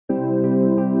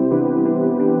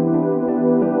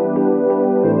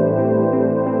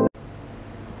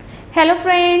Hello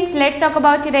friends, let's talk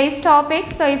about today's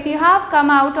topic. So if you have come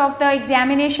out of the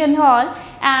examination hall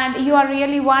and you are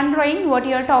really wondering what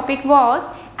your topic was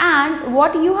and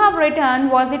what you have written,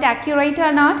 was it accurate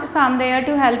or not, so I'm there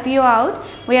to help you out.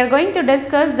 We are going to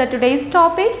discuss the today's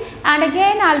topic, and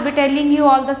again I'll be telling you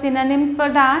all the synonyms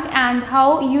for that and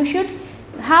how you should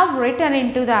have written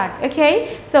into that.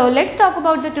 Okay, so let's talk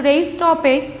about the today's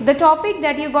topic. The topic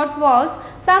that you got was,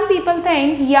 some people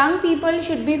think young people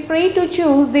should be free to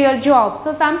choose their job.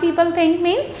 So some people think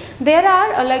means there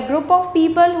are like group of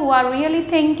people who are really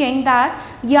thinking that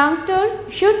youngsters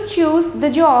should choose the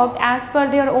job as per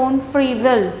their own free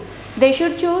will. They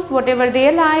should choose whatever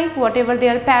they like, whatever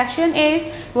their passion is,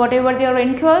 whatever their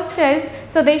interest is,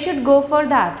 so they should go for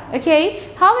that. Okay,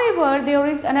 however, there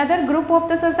is another group of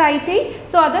the society,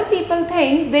 so other people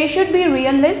think they should be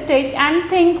realistic and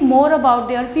think more about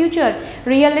their future.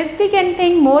 Realistic and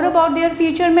think more about their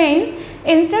future means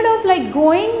instead of like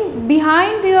going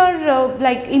behind their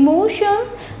like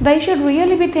emotions, they should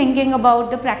really be thinking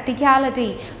about the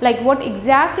practicality, like what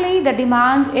exactly the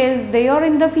demand is there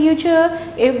in the future,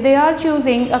 if they are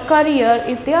choosing a career,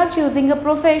 if they are choosing a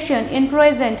profession in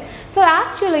present. So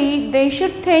actually they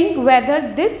should think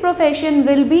whether this profession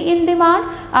will be in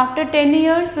demand after 10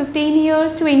 years, 15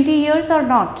 years, 20 years or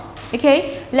not.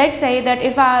 Okay, let's say that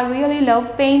if I really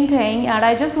love painting and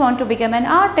I just want to become an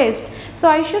artist, so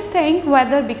I should think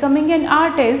whether becoming an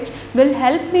artist will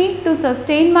help me to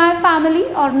sustain my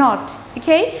family or not.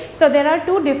 Okay, so there are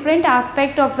two different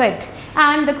aspects of it,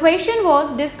 and the question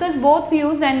was discuss both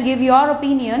views and give your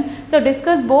opinion. So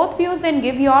discuss both views and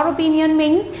give your opinion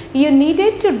means you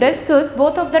needed to discuss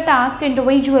both of the tasks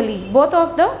individually, both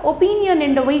of the opinion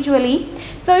individually.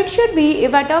 So it should be,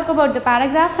 if I talk about the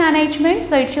paragraph management,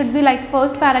 so it should be like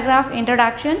first paragraph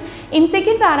introduction. In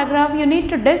second paragraph you need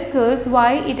to discuss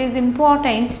why it is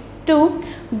important to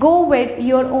go with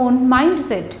your own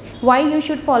mindset, why you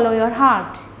should follow your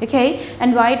heart. Okay,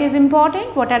 and why it is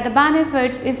important, what are the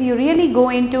benefits if you really go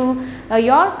into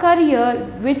your career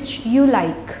which you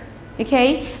like.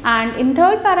 Okay, and in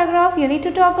third paragraph you need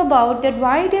to talk about that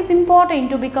why it is important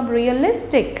to become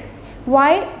realistic,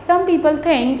 why some people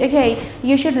think okay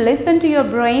you should listen to your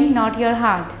brain, not your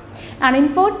heart. And in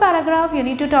fourth paragraph you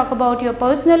need to talk about your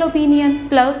personal opinion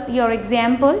plus your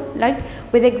example, like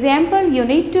with example you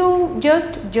need to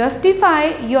just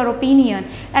justify your opinion,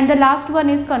 and the last one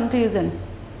is conclusion.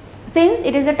 Since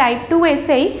it is a type 2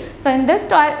 essay, so in this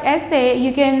essay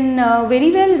you can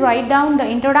very well write down the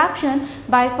introduction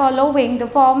by following the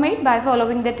format, by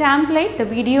following the template, the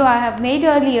video I have made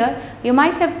earlier. You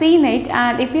might have seen it,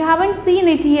 and if you haven't seen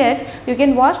it yet, you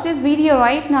can watch this video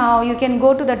right now. You can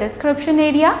go to the description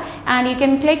area and you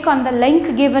can click on the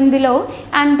link given below,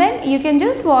 and then you can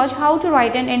just watch how to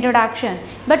write an introduction.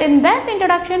 But in this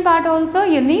introduction part also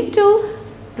you need to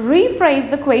rephrase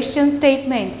the question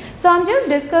statement. So I'm just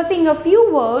discussing a few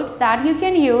words that you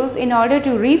can use in order to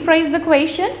rephrase the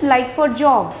question, like for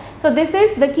job. So this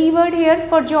is the keyword here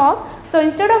for job. So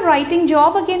instead of writing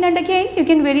job again and again, you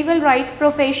can very well write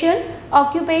profession,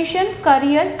 occupation,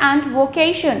 career and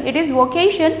vocation. It is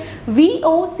vocation,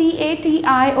 V-O-C-A-T-I-O-N.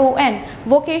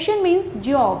 Vocation means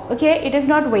job. Okay, it is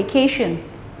not vacation,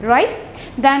 right?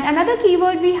 Then another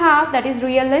keyword we have, that is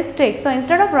realistic. So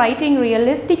instead of writing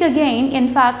realistic again, in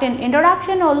fact in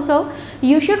introduction also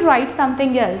you should write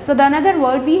something else. So the another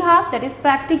word we have, that is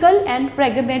practical and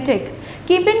pragmatic.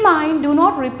 Keep in mind, do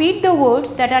not repeat the words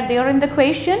that are there in the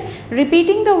question.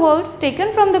 Repeating the words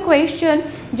taken from the question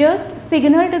just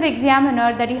signal to the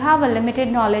examiner that you have a limited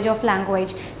knowledge of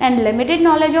language, and limited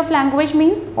knowledge of language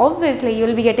means obviously you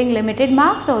will be getting limited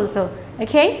marks also.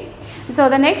 Okay, so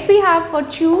the next we have for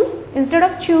choose. Instead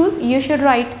of choose you should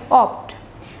write opt.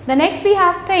 The next we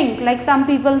have think, like some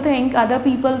people think, other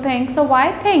people think. So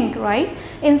why think, right?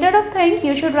 Instead of think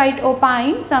you should write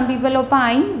opine. Some people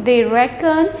opine, they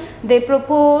reckon, they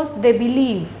propose, they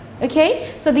believe.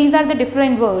 Okay, so these are the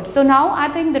different words. So now I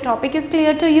think the topic is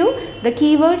clear to you, the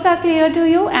keywords are clear to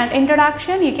you, and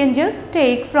introduction you can just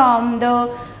take from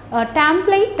the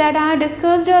template that I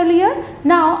discussed earlier.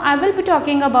 Now I will be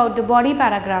talking about the body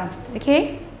paragraphs.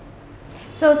 Okay,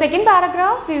 so second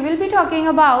paragraph we will be talking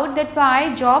about that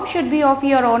why job should be of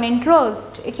your own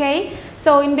interest. Okay,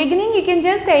 so in beginning you can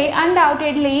just say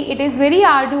undoubtedly it is very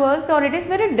arduous or it is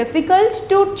very difficult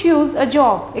to choose a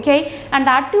job. Okay, and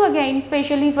that too again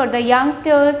especially for the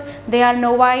youngsters, they are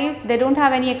novice, they don't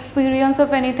have any experience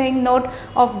of anything, not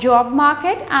of job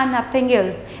market and nothing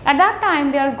else. At that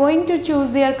time they are going to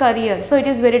choose their career, so it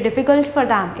is very difficult for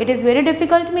them. It is very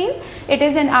difficult means it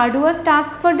is an arduous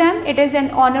task for them, it is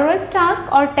an onerous task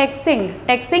or taxing.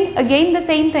 Again the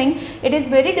same thing, it is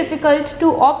very difficult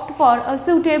to opt for a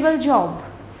suitable job.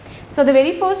 So the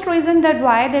very first reason that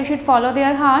why they should follow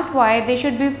their heart, why they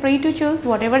should be free to choose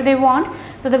whatever they want.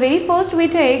 So the very first we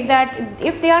take that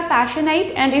if they are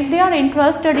passionate and if they are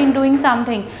interested in doing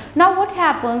something. Now what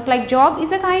happens, like job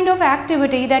is a kind of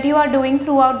activity that you are doing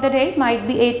throughout the day, might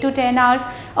be 8 to 10 hours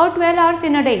or 12 hours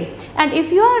in a day. And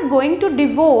if you are going to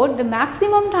devote the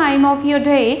maximum time of your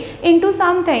day into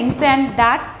something, then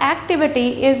that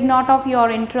activity is not of your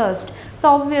interest. So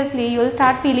obviously you will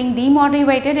start feeling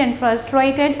demotivated and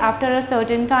frustrated after a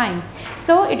certain time.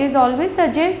 So it is always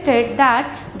suggested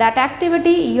that that activity,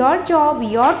 your job,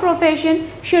 your profession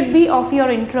should be of your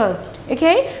interest.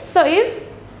 Okay, so if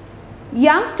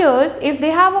youngsters, if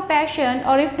they have a passion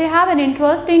or if they have an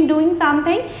interest in doing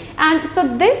something, and so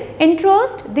this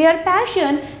interest, their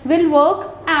passion will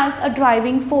work as a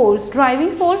driving force.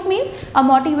 Driving force means a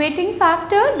motivating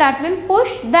factor that will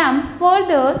push them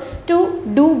further to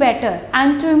do better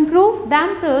and to improve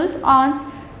themselves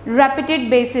on repeated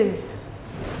basis.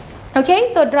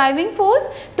 Okay, so driving force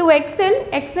to excel.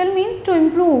 Excel means to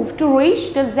improve, to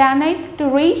reach the zenith, to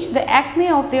reach the acme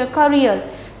of their career,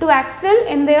 to excel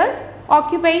in their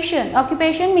occupation.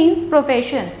 Occupation means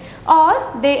profession,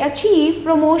 or they achieve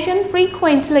promotion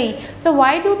frequently. So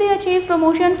why do they achieve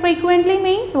promotion frequently?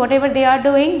 Means whatever they are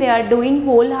doing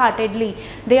wholeheartedly.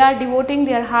 They are devoting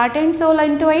their heart and soul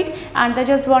into it, and they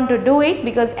just want to do it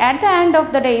because at the end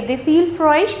of the day they feel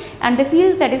fresh and they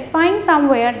feel satisfying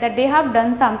somewhere that they have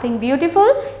done something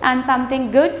beautiful and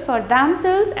something good for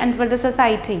themselves and for the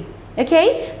society.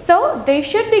 Okay, so they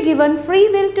should be given free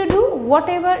will to do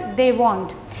whatever they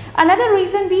want. Another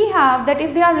reason we have that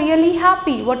if they are really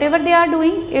happy, whatever they are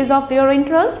doing is of their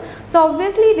interest, so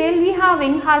obviously they will be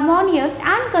having harmonious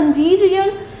and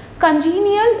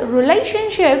congenial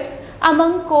relationships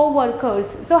among co-workers.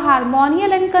 So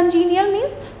harmonial and congenial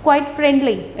means quite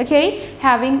friendly. Okay,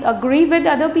 having agree with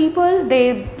other people,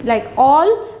 they like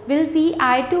all will see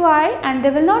eye to eye and they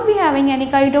will not be having any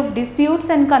kind of disputes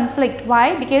and conflict.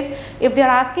 Why? Because if they are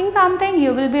asking something,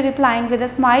 you will be replying with a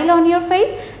smile on your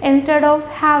face instead of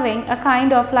having a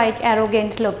kind of like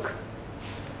arrogant look.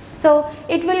 So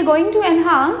it will going to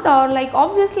enhance, or like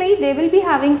obviously they will be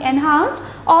having enhanced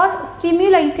or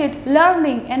stimulated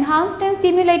learning, enhanced and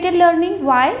stimulated learning.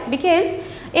 Why? Because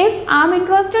if I am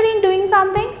interested in doing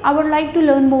something, I would like to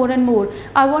learn more and more.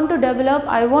 I want to develop,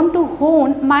 I want to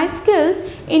hone my skills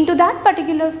into that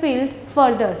particular field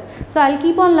further. So I will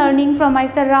keep on learning from my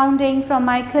surrounding, from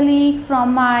my colleagues,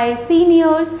 from my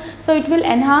seniors. So it will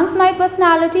enhance my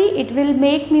personality, it will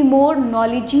make me more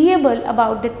knowledgeable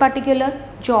about that particular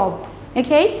job.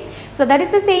 Okay, so that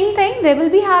is the same thing, they will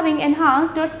be having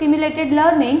enhanced or stimulated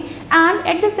learning, and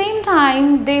at the same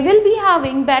time they will be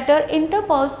having better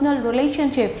interpersonal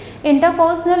relationship.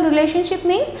 Interpersonal relationship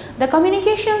means the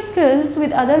communication skills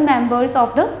with other members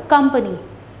of the company.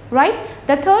 Right?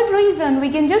 The third reason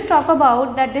we can just talk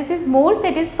about that this is more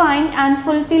satisfying and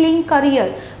fulfilling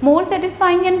career. More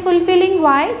satisfying and fulfilling.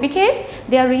 Why? Because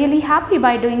they are really happy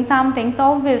by doing something. So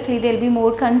obviously they will be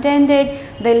more contented,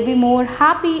 they will be more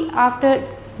happy after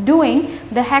doing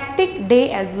the hectic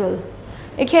day as well.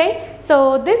 Okay,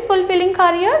 so this fulfilling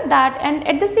career, that, and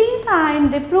at the same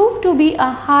time they prove to be a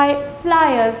high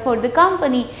flyer for the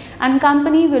company, and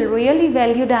company will really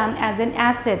value them as an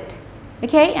asset.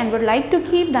 Okay, and would like to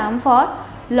keep them for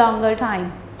longer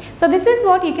time. So this is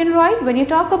what you can write when you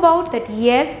talk about that.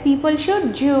 Yes, people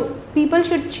should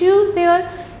choose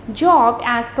their job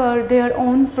as per their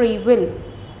own free will.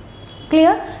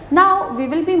 Clear? Now we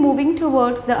will be moving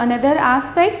towards the another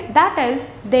aspect, that is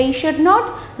they should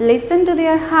not listen to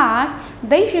their heart,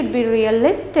 they should be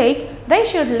realistic, they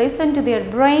should listen to their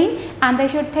brain, and they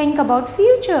should think about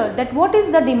future, that what is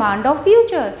the demand of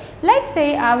future. Let's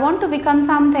say I want to become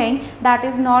something that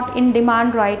is not in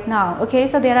demand right now. Okay,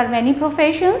 so there are many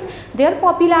professions, their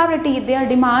popularity, their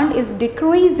demand is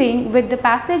decreasing with the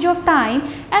passage of time,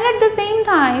 and at the same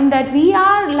time that we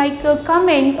are like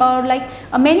coming, or like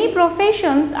many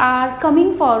professions are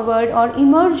coming forward or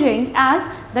emerging as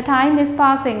the time is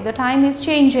passing, the time is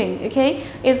changing. Okay,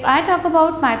 if I talk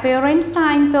about my parents'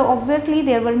 time, so obviously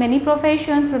there were many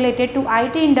professions related to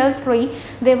IT industry,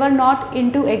 they were not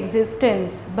into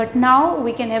existence, but now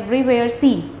we can everywhere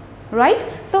see. Right?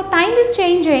 So time is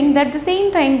changing, that the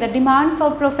same thing, the demand for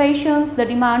professions, the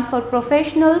demand for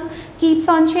professionals keeps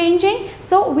on changing.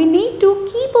 So we need to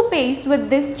keep a pace with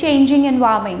this changing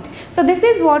environment. So this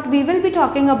is what we will be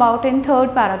talking about in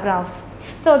third paragraph.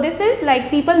 So this is like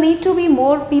people need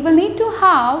to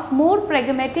have more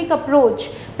pragmatic approach.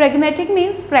 Pragmatic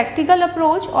means practical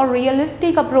approach or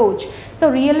realistic approach. So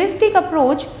realistic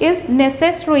approach is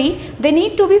necessary, they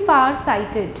need to be far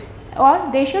sighted, or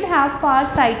they should have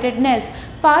far-sightedness.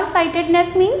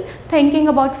 Far-sightedness means thinking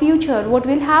about future, what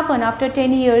will happen after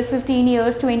 10 years, 15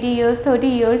 years, 20 years, 30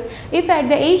 years. If at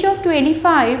the age of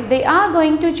 25 they are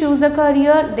going to choose a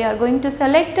career, they are going to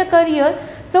select a career,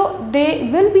 so they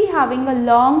will be having a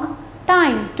long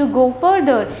time to go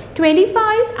further.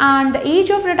 25 and the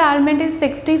age of retirement is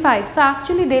 65, so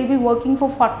actually they will be working for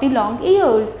 40 long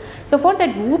years. So for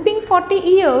that whooping 40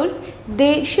 years,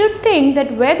 they should think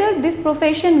that whether this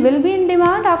profession will be in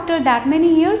demand after that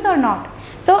many years or not.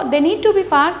 So they need to be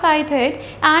far-sighted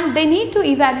and they need to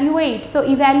evaluate. So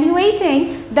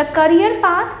evaluating the career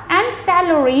path and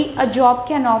salary a job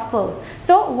can offer.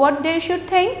 So what they should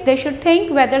think? They should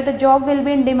think whether the job will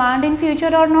be in demand in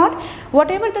future or not.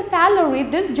 Whatever the salary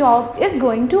this job is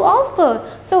going to offer.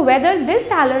 So whether this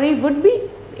salary would be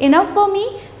enough for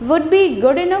me, would be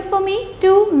good enough for me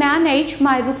to manage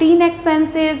my routine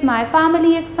expenses, my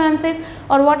family expenses,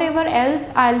 or whatever else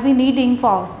I'll be needing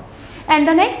for. And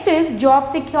the next is job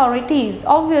securities.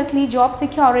 Obviously job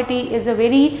security is a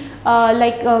very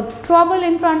trouble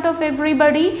in front of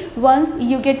everybody once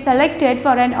you get selected for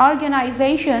an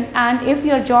organization, and if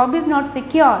your job is not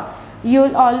secure, you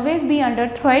will always be under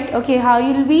threat. Okay, how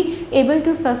you will be able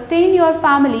to sustain your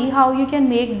family, how you can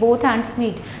make both ends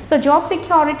meet. So job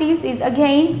securities is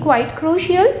again quite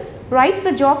crucial, right?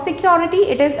 So job security,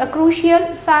 it is a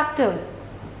crucial factor.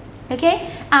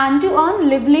 Okay, and to earn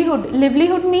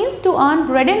livelihood means to earn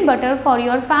bread and butter for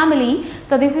your family.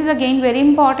 So this is again very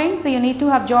important. So you need to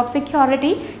have job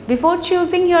security. Before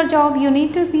choosing your job, you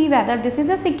need to see whether this is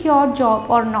a secure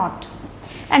job or not.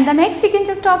 And the next you can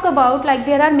just talk about, like,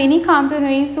 there are many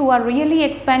companies who are really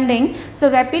expanding,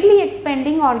 so rapidly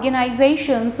expanding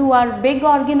organizations who are big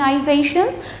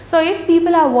organizations. So if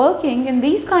people are working in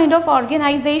these kind of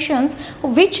organizations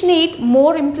which need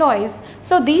more employees,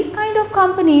 so these kind of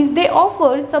companies, they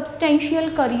offer substantial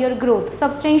career growth.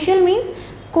 Substantial means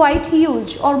quite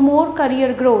huge or more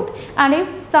career growth. And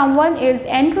if someone is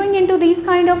entering into these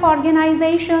kind of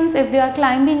organizations, if they are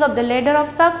climbing up the ladder of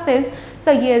success,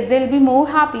 so yes, they will be more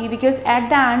happy, because at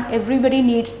the end everybody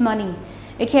needs money.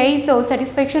 Okay, so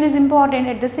satisfaction is important.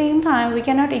 At the same time, we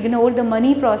cannot ignore the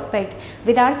money prospect.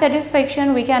 Without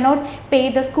satisfaction, we cannot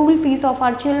pay the school fees of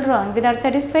our children. Without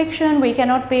satisfaction, we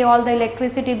cannot pay all the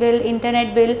electricity bill,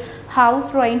 internet bill,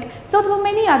 house rent. So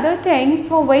many other things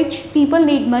for which people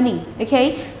need money.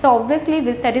 Okay, so obviously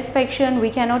with satisfaction, we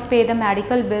cannot pay the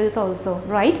medical bills also,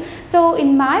 right? So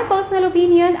in my personal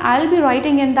opinion, I'll be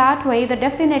writing in that way that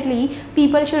definitely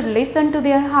people should listen to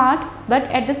their heart, but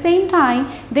at the same time,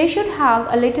 they should have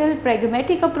a little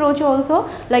pragmatic approach also,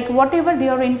 like whatever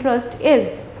their interest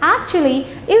is. Actually,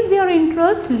 is their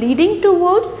interest leading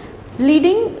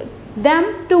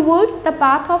them towards the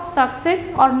path of success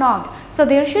or not? So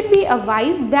there should be a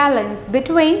wise balance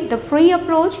between the free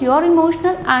approach, your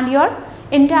emotional, and your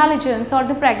intelligence or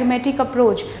the pragmatic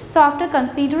approach. So after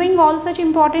considering all such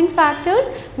important factors,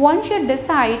 one should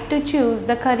decide to choose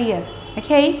the career.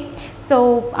 Okay,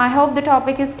 so I hope the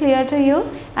topic is clear to you,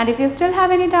 and if you still have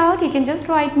any doubt, you can just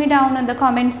write me down in the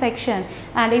comment section,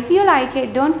 and if you like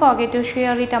it, don't forget to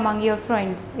share it among your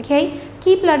friends. Okay,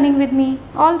 keep learning with me.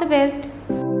 All the best.